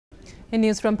In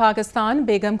news from Pakistan,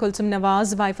 Begum Kulsoom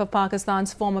Nawaz, wife of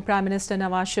Pakistan's former Prime Minister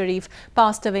Nawaz Sharif,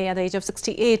 passed away at the age of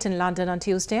 68 in London on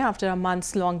Tuesday after a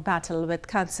months-long battle with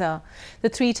cancer. The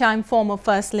three-time former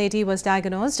First Lady was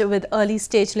diagnosed with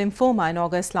early-stage lymphoma in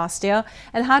August last year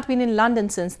and had been in London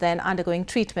since then undergoing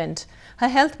treatment. Her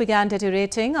health began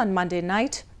deteriorating on Monday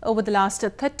night. Over the last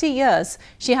 30 years,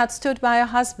 she had stood by her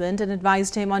husband and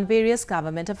advised him on various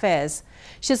government affairs.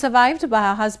 She is survived by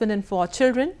her husband and 4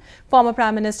 children. Former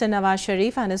Prime Minister Nawaz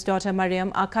Sharif and his daughter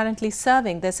Maryam are currently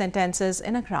serving their sentences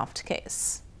in a graft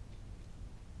case.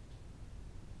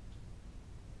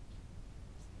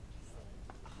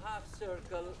 Half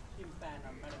circle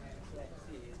tympanum, Madam.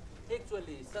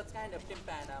 Actually, such kind of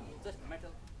tympanum, just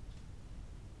metal.